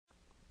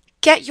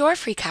Get your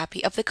free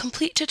copy of the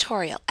complete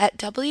tutorial at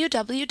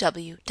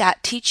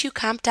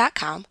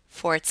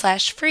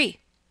www.teachucomp.com/free.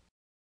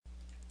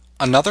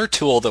 Another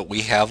tool that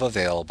we have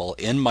available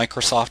in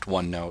Microsoft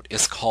OneNote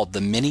is called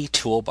the Mini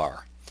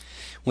Toolbar.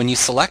 When you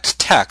select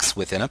text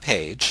within a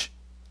page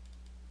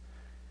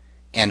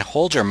and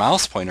hold your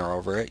mouse pointer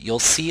over it, you'll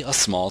see a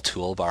small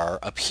toolbar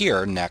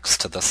appear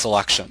next to the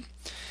selection.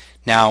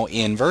 Now,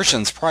 in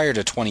versions prior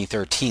to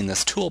 2013,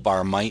 this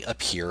toolbar might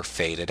appear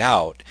faded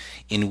out,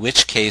 in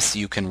which case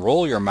you can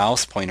roll your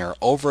mouse pointer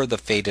over the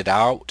faded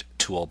out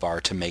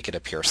toolbar to make it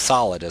appear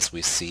solid, as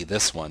we see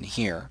this one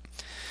here.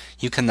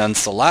 You can then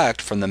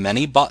select from the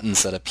many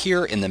buttons that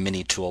appear in the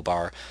Mini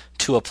Toolbar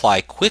to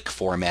apply quick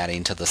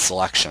formatting to the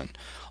selection.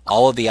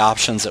 All of the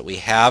options that we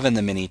have in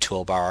the Mini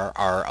Toolbar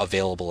are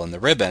available in the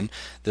ribbon.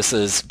 This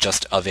is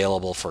just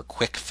available for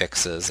quick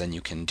fixes, and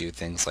you can do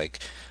things like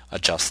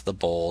adjust the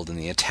bold and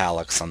the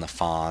italics on the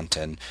font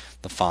and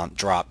the font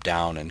drop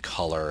down in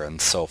color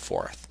and so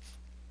forth.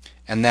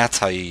 And that's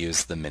how you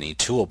use the Mini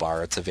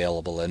Toolbar. It's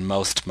available in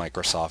most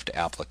Microsoft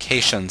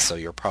applications, so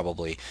you're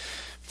probably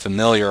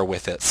familiar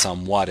with it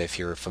somewhat if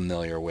you're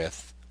familiar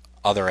with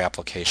other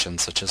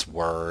applications such as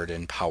Word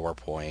and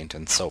PowerPoint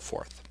and so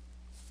forth.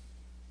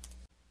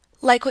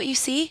 Like what you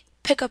see?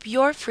 Pick up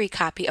your free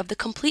copy of the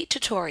complete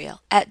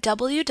tutorial at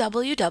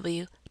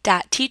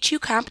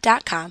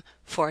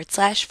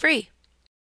www.teachucomp.com/free.